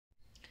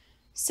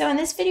So in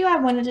this video, I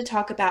wanted to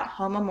talk about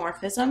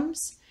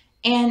homomorphisms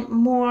and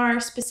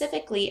more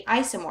specifically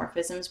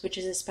isomorphisms, which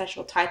is a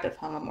special type of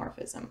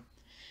homomorphism.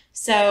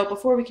 So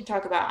before we can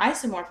talk about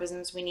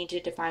isomorphisms, we need to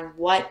define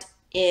what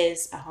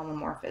is a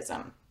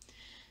homomorphism.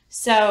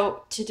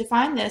 So to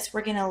define this,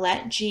 we're going to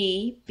let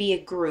G be a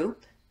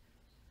group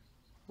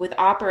with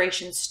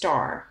operation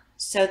star.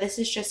 So this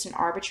is just an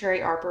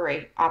arbitrary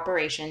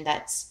operation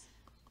that's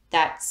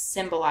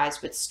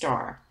symbolized with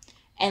star.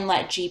 And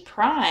let G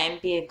prime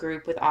be a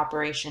group with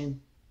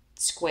operation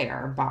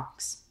square or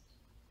box.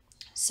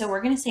 So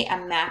we're going to say a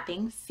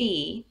mapping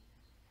phi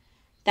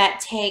that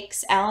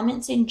takes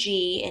elements in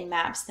G and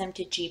maps them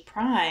to G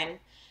prime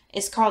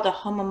is called a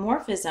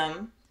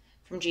homomorphism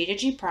from G to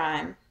G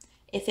prime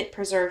if it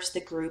preserves the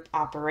group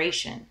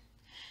operation.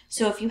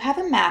 So if you have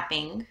a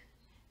mapping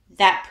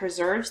that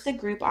preserves the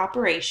group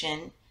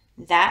operation,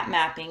 that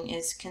mapping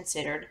is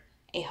considered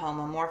a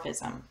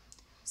homomorphism.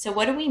 So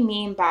what do we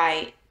mean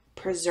by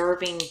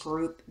preserving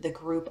the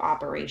group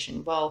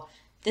operation? Well,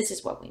 this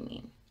is what we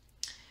mean.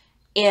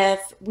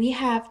 If we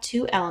have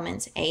two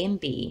elements, A and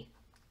B,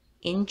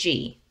 in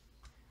G,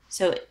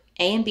 so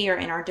A and B are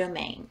in our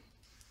domain,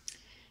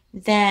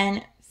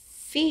 then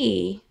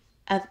phi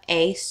of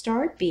A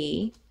star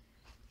B,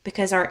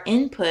 because our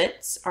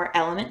inputs are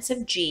elements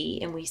of G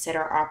and we said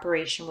our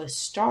operation was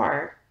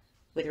star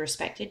with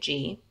respect to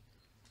G,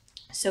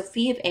 so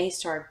phi of A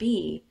star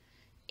B,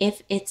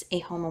 if it's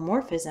a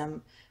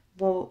homomorphism,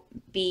 will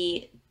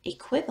be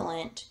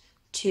equivalent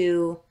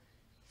to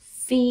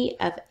phi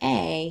of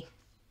A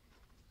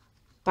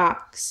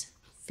box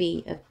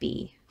phi of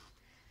B.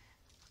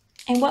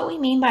 And what we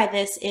mean by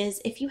this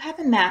is if you have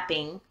a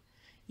mapping,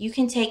 you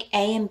can take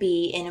A and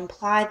B and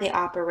imply the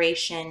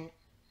operation,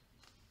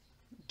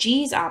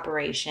 G's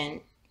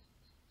operation,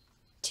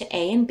 to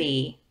A and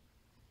B,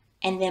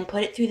 and then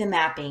put it through the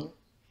mapping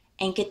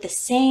and get the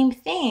same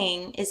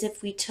thing as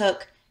if we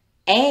took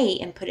A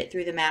and put it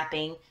through the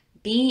mapping,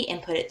 B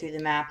and put it through the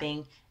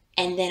mapping,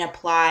 and then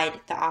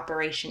applied the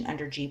operation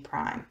under G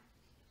prime.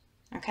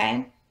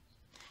 Okay?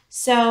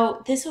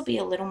 So this will be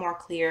a little more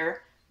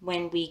clear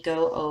when we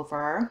go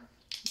over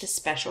the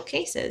special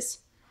cases.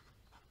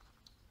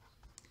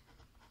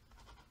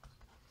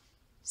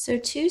 So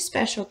two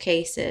special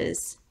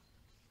cases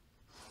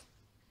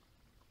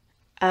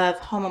of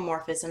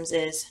homomorphisms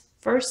is,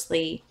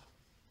 firstly,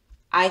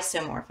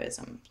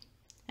 isomorphism.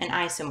 An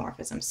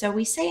isomorphism. So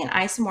we say an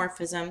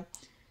isomorphism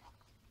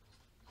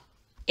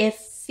if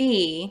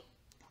phi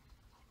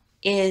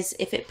is,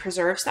 if it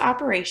preserves the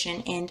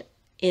operation and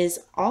is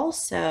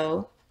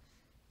also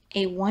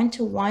a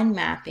one-to-one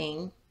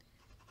mapping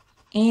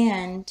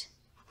and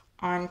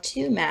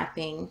on-to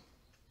mapping,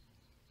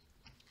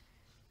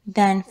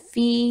 then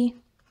phi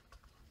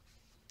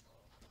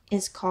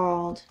is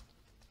called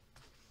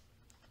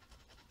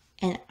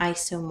an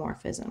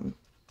isomorphism.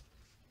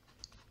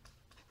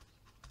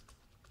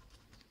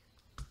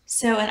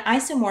 So an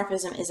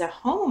isomorphism is a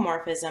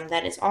homomorphism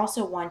that is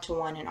also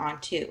one-to-one and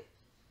on-to.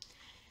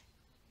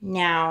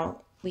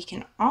 Now, we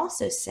can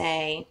also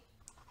say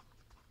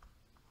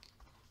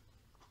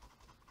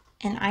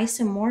an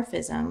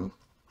isomorphism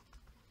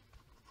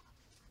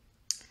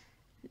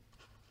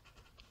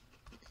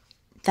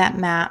that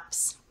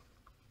maps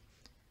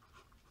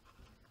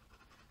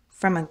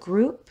from a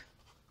group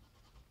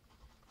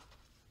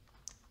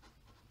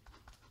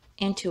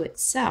into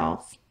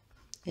itself,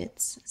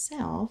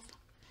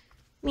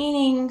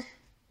 meaning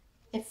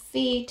if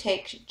phi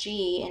takes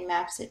G and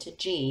maps it to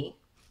G,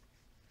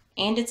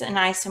 and it's an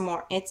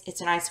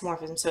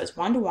isomorphism, so it's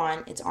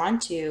one-to-one, it's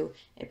on-to,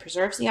 it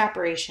preserves the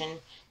operation,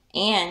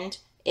 and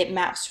it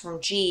maps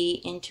from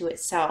G into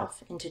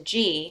itself, into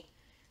G,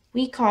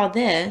 we call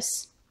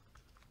this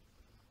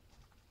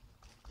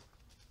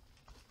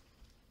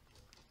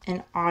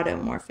an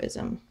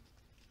automorphism.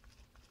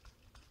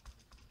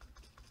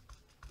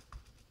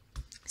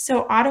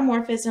 So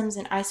automorphisms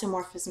and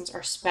isomorphisms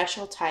are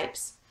special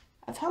types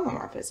of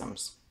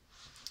homomorphisms.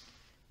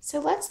 So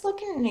let's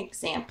look at an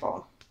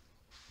example.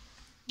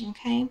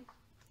 Okay.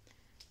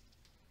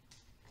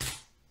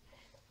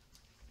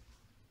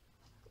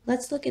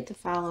 Let's look at the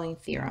following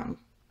theorem.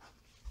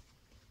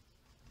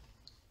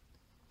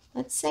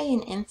 Let's say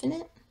an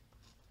infinite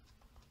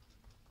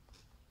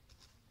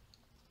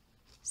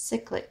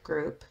cyclic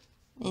group.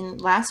 In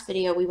last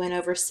video, we went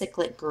over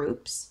cyclic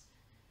groups.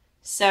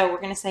 So we're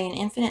going to say an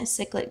infinite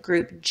cyclic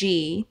group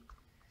G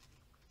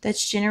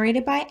that's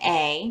generated by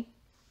A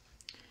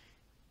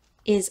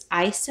is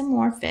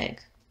isomorphic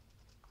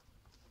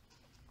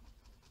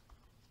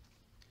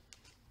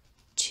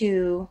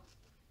to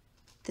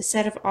the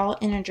set of all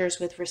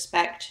integers with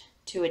respect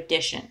to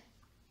addition.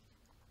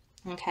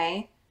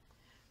 Okay?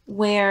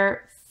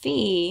 Where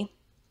phi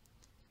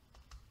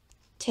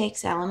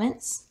takes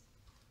elements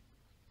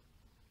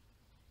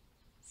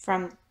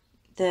from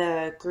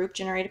the group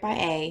generated by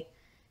A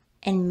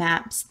and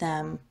maps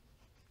them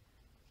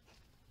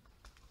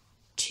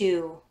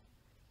to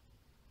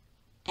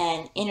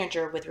an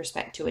integer with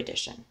respect to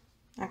addition.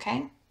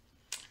 Okay?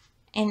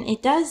 And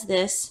it does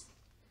this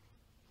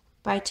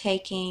by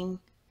taking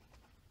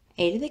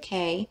a to the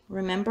k.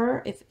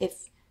 Remember,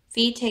 if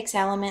phi takes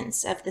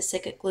elements of the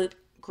cyclic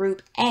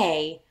group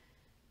A,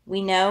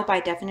 we know by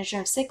definition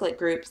of cyclic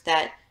groups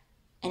that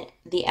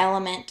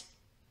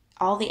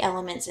all the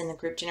elements in the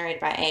group generated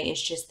by A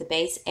is just the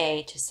base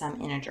A to some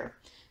integer.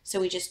 So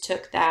we just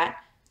took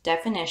that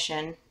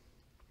definition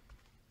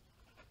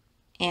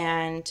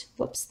and,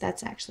 whoops,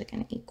 that's actually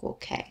going to equal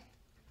k.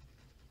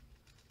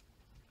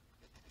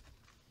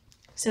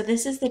 So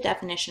this is the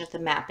definition of the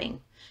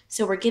mapping.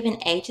 So we're given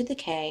a to the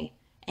k,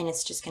 and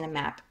it's just going to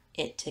map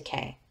it to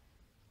k,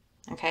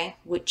 okay,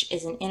 which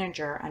is an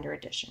integer under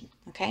addition,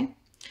 okay?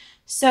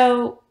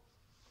 So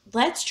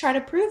let's try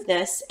to prove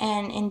this,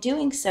 and in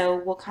doing so,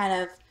 we'll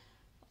kind of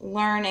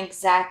learn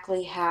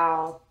exactly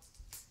how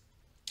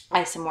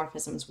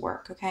isomorphisms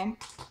work, okay?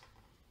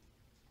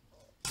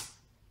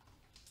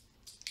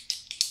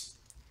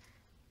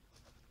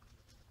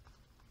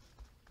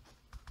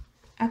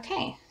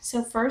 Okay,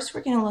 so first we're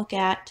going to look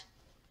at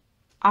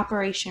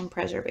operation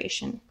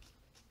preservation.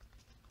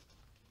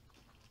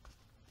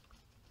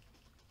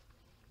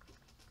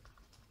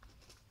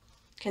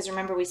 Because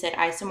remember, we said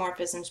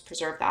isomorphisms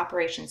preserve the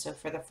operation. So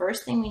for the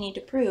first thing we need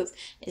to prove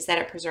is that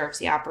it preserves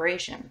the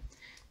operation.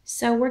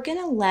 So we're going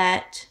to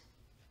let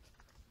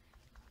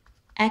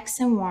x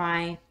and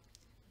y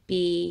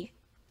be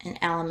an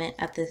element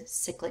of the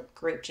cyclic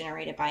group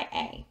generated by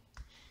A.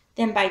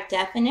 Then by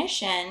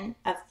definition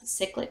of the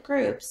cyclic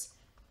groups,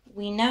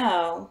 we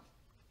know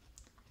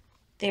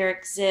there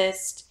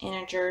exist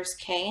integers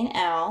k and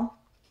l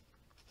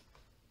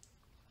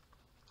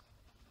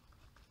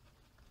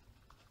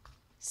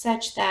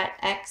such that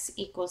x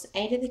equals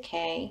a to the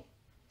k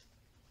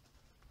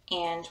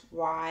and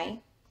y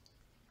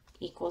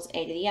equals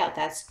a to the l.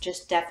 That's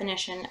just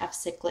definition of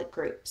cyclic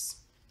groups.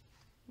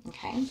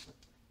 Okay.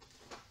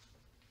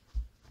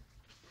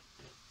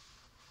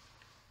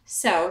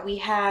 So we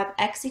have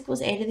x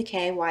equals a to the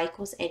k, y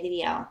equals a to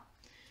the l.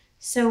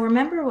 So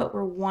remember what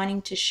we're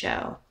wanting to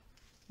show.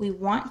 We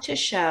want to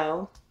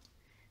show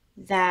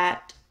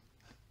that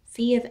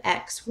phi of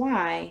x,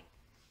 y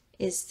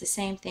is the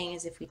same thing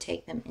as if we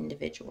take them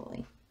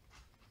individually.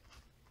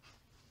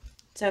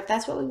 So if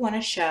that's what we want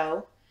to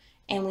show,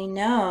 and we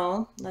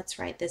know, let's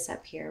write this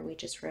up here, we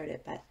just wrote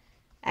it, but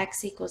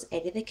x equals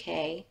a to the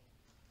k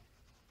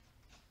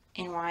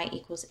and y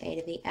equals a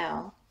to the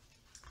l.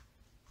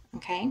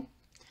 Okay,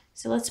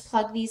 so let's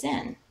plug these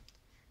in.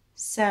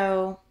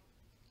 So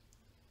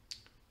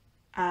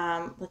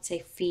let's say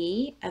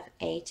phi of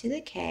a to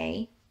the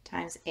k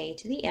times a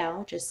to the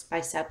l, just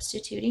by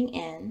substituting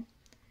in.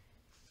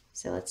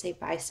 So let's say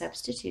by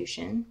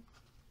substitution.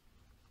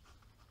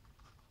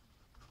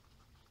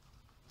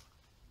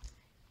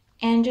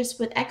 And just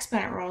with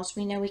exponent rules,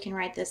 we know we can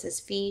write this as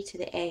phi to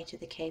the a to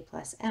the k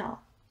plus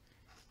l.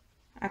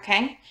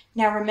 Okay,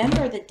 now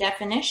remember the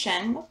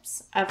definition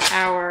of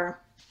our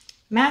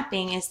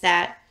mapping is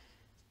that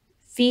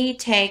phi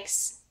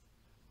takes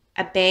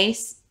a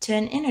base to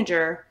an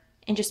integer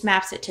and just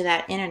maps it to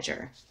that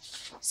integer.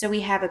 So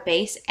we have a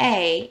base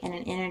a and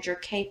an integer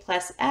k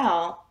plus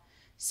l.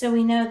 So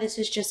we know this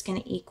is just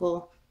going to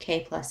equal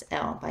k plus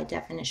l by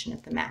definition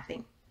of the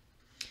mapping.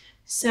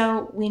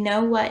 So we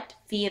know what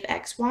phi of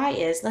x, y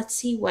is. Let's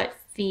see what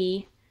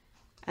phi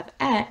of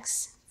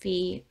x,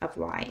 phi of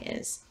y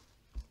is.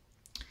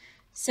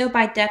 So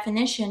by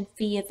definition,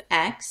 phi of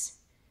x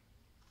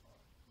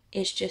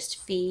is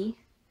just phi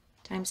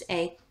times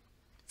a,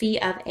 phi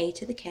of a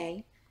to the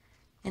k,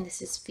 and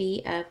this is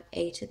phi of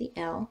a to the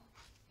l.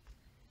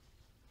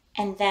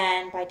 And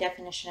then by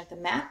definition of the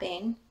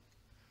mapping,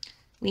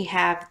 we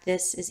have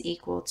this is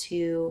equal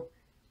to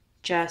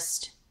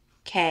just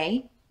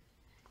k,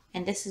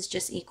 and this is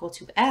just equal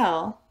to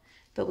l,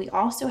 but we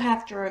also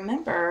have to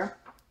remember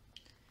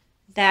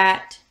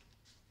that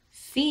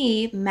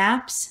phi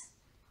maps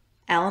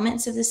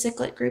elements of the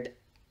cyclic group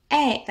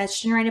A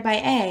that's generated by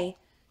A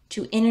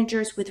to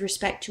integers with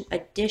respect to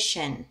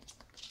addition.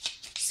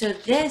 So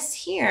this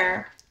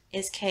here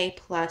is k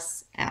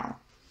plus l,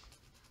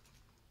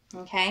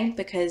 okay,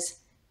 because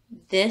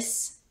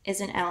this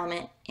is an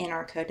element in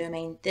our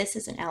codomain, this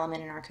is an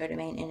element in our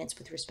codomain, and it's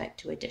with respect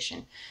to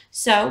addition.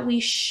 So we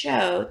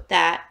showed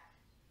that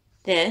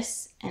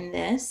this and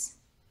this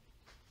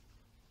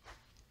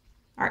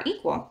are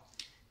equal.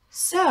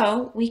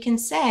 So we can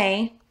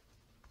say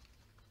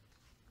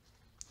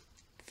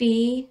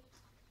phi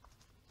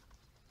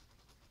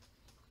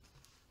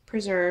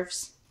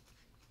preserves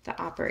the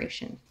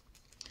operation.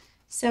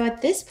 So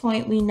at this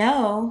point, we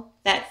know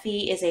that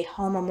phi is a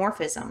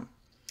homomorphism,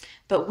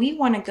 but we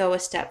want to go a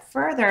step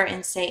further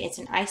and say it's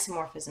an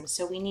isomorphism.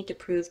 So we need to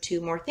prove two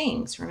more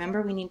things.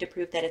 Remember, we need to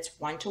prove that it's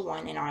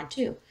one-to-one and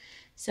onto.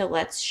 So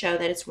let's show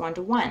that it's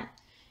one-to-one.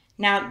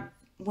 Now,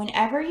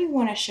 whenever you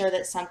want to show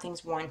that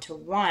something's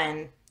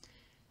one-to-one,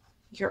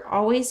 you're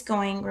always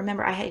going,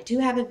 remember, I do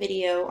have a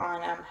video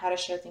on how to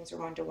show things are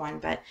one-to-one,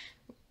 but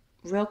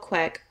real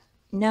quick,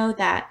 know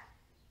that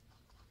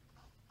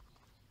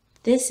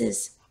this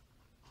is,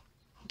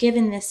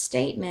 given this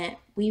statement,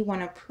 we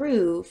want to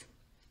prove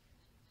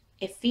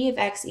if phi of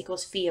x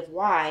equals phi of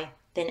y,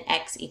 then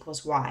x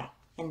equals y.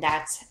 And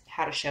that's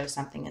how to show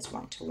something is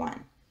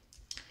one-to-one.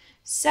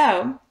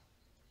 So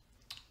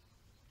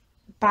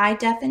by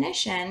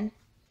definition,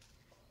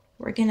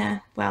 we're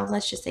gonna, well,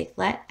 let's just say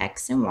let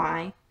X and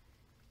Y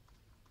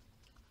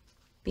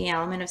be an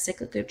element of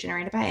cyclic group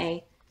generated by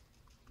A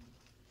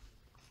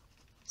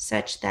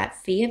such that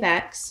phi of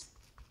X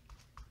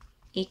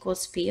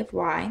equals phi of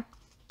Y.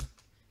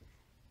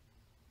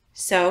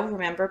 So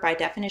remember, by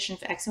definition,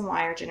 if X and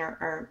Y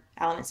are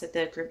elements of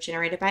the group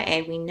generated by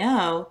A, we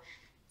know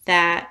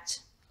that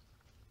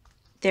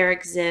there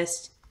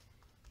exist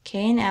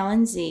K and L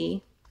and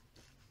Z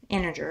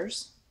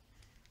integers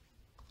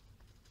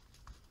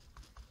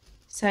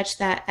such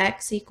that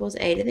X equals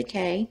A to the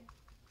K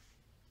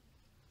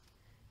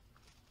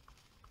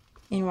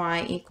and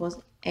Y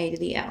equals A to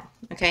the L.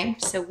 Okay,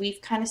 so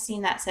we've kind of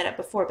seen that set up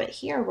before, but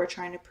here we're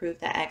trying to prove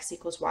that X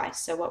equals Y.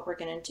 So what we're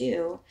going to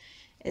do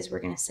is we're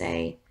going to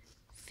say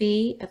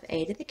phi of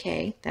A to the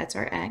K, that's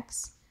our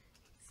X,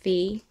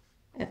 phi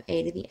of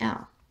A to the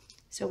L.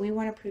 So we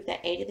want to prove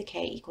that A to the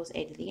K equals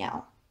A to the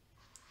L.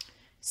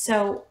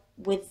 So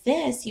with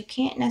this, you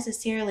can't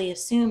necessarily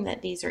assume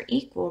that these are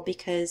equal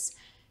because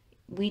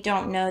we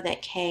don't know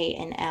that K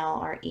and L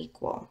are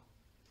equal.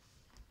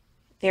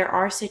 There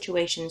are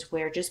situations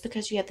where just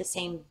because you have the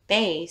same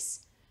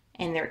base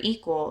and they're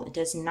equal, it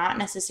does not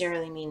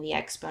necessarily mean the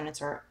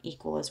exponents are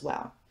equal as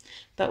well.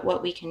 But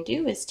what we can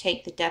do is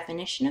take the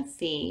definition of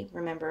phi.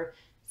 Remember,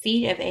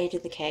 phi of A to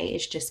the K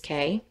is just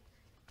K,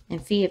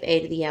 and phi of A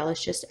to the L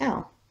is just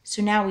L.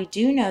 So now we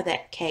do know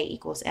that K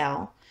equals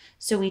L.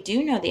 So we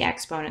do know the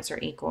exponents are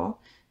equal.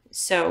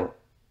 So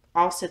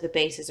also the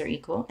bases are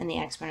equal and the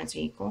exponents are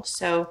equal.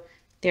 So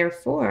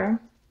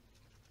therefore,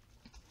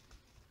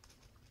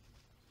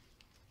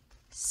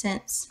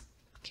 since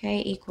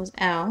K equals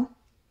L,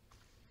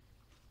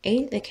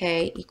 A to the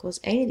K equals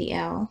A to the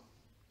L,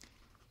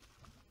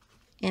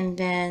 and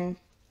then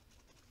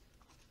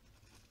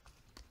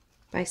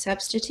by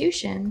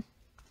substitution,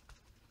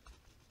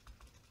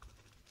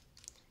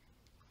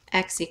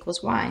 X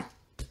equals Y.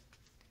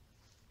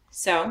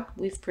 So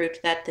we've proved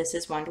that this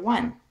is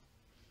one-to-one.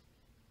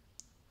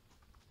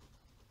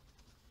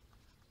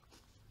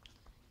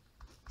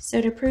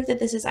 So to prove that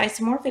this is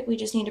isomorphic, we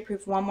just need to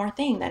prove one more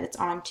thing, that it's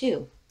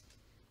onto.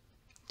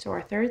 So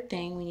our third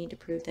thing, we need to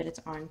prove that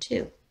it's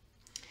onto.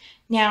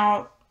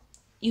 Now,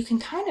 you can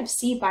kind of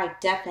see by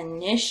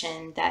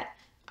definition that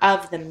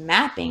of the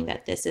mapping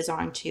that this is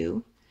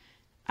onto,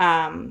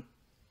 and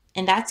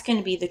that's going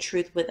to be the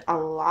truth with a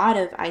lot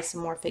of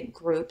isomorphic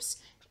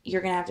groups.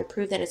 You're going to have to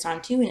prove that it's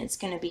onto, and it's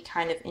going to be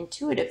kind of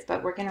intuitive,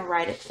 but we're going to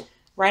write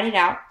it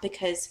out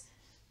because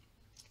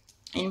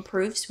in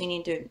proofs we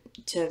need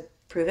to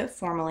prove it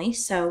formally.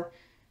 So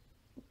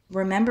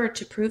remember,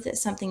 to prove that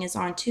something is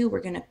onto,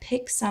 we're going to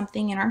pick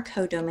something in our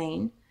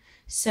codomain.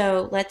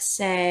 So let's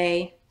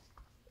say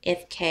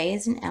if K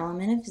is an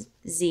element of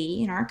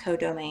Z in our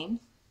codomain,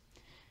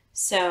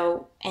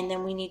 so, and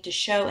then we need to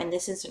show, and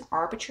this is an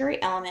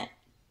arbitrary element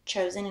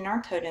chosen in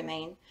our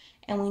codomain,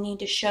 and we need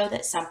to show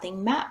that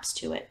something maps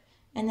to it.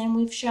 And then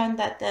we've shown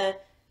that the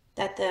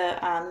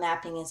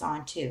mapping is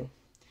onto.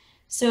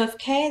 So if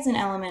K is an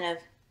element of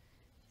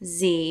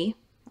Z,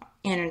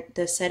 in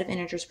the set of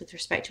integers with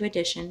respect to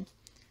addition,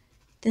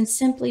 then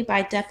simply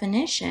by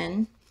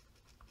definition,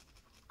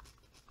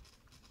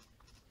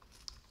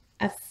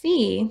 a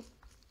phi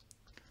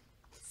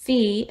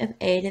of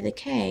A to the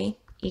K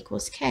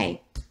equals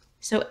K.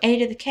 So A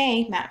to the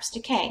K maps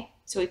to K.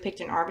 So we picked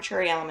an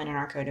arbitrary element in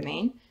our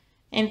codomain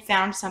and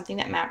found something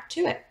that mapped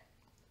to it.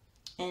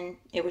 And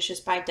it was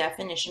just by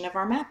definition of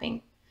our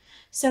mapping.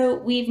 So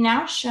we've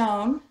now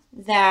shown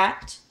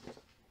that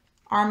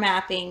our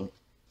mapping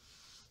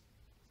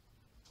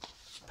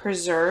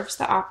preserves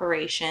the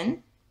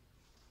operation,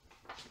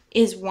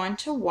 is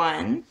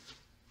one-to-one,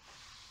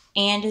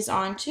 and is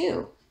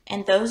onto.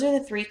 And those are the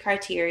three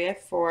criteria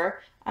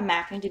for a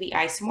mapping to be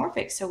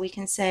isomorphic. So we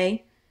can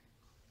say,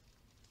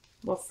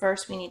 well,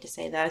 first we need to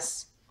say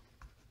thus,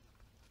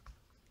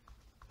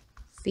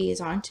 phi is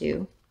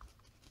onto.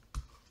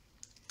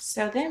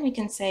 So then we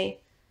can say,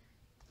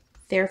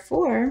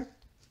 therefore,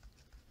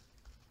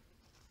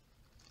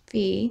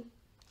 phi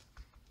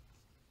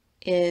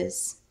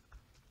is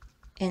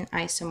an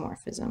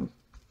isomorphism.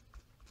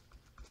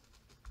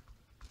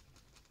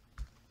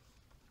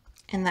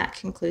 And that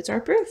concludes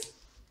our proof.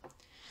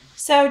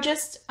 So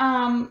just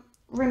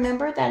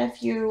remember that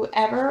if you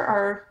ever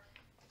are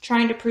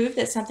trying to prove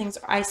that something's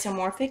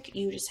isomorphic,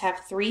 you just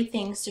have three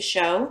things to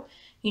show.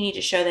 You need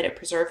to show that it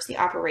preserves the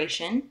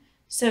operation.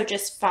 So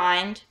just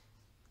find,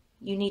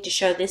 you need to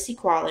show this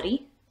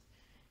equality.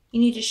 You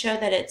need to show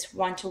that it's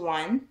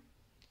one-to-one.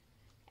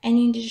 And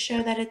you need to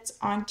show that it's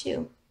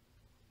onto.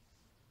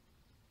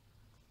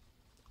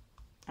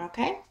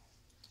 Okay?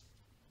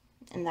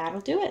 And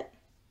that'll do it.